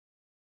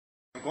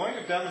I'm going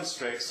to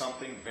demonstrate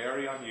something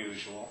very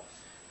unusual,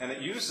 and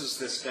it uses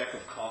this deck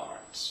of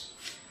cards.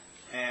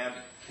 And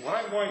what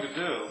I'm going to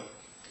do,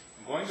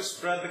 I'm going to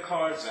spread the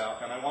cards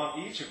out, and I want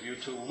each of you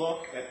to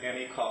look at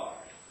any card.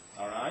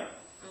 All right?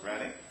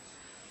 Ready?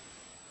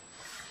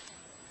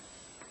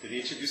 Did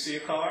each of you see a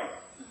card?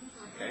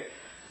 Okay.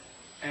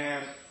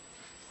 And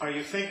are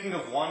you thinking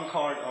of one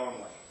card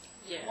only?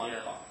 Yeah. One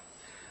card.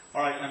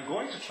 All right, I'm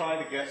going to try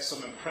to get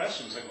some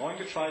impressions. I'm going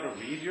to try to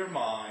read your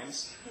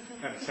minds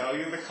and tell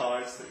you the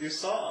cards that you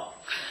saw.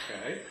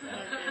 Okay?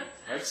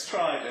 Let's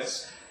try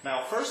this.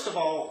 Now, first of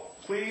all,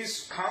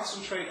 please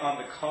concentrate on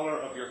the color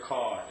of your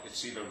card.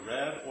 It's either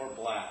red or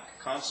black.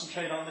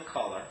 Concentrate on the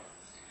color.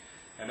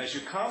 And as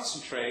you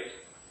concentrate,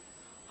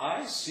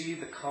 I see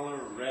the color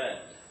red.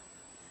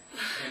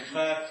 In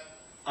fact,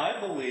 I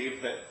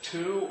believe that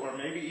two or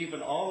maybe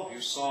even all of you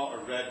saw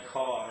a red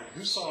card.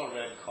 Who saw a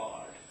red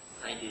card?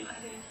 I did.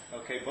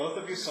 Okay, both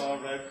of you saw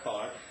a red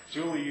card.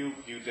 Julie,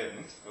 you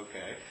didn't.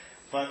 Okay.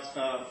 But,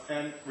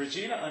 and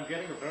Regina, I'm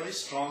getting a very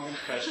strong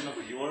impression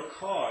of your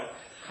card.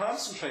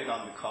 Concentrate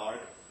on the card.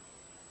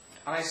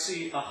 I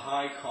see a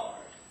high card.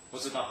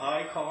 Was it a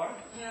high card?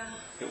 Yeah.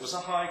 It was a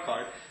high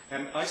card.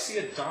 And I see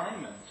a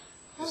diamond.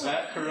 Is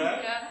that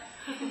correct?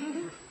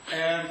 Yeah.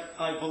 And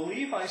I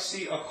believe I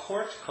see a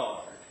court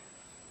card.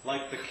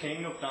 Like the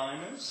King of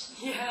Diamonds?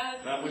 Yeah.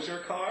 That was your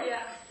card?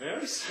 Yeah.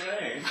 Very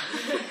strange.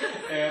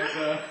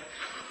 And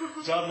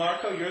John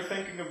Marco, you're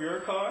thinking of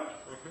your card?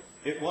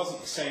 It wasn't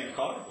the same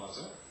card, was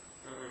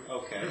it?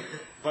 Okay.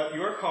 But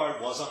your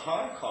card was a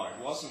high card,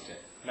 wasn't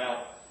it?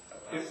 Now,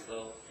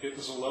 it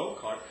was a low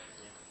card.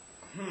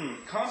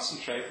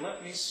 Concentrate.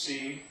 Let me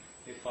see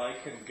if I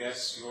can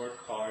guess your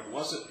card.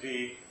 Was it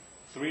the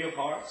Three of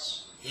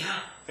Hearts?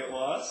 Yeah. It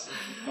was?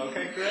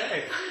 Okay,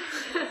 great.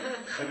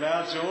 And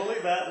now, Julie,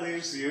 that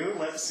leaves you.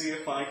 Let's see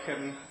if I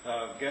can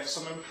get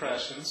some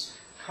impressions.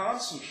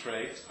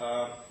 Concentrate.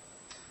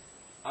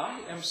 I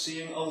am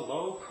seeing a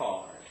low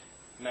card.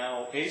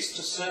 Now, Ace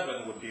to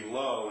 7 would be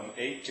low, and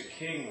 8 to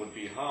King would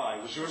be high.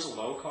 Was yours a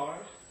low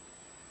card?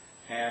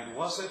 And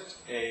was it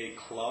a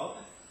club?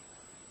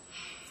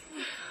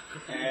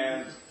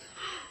 And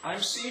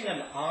I'm seeing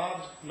an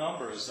odd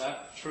number. Is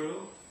that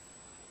true?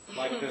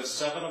 Like the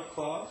 7 of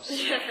clubs?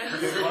 Yeah.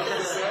 Did one of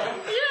the 7?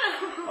 Yeah.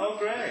 Oh,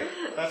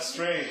 great. That's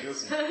strange,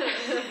 isn't it?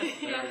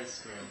 Very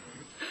strange.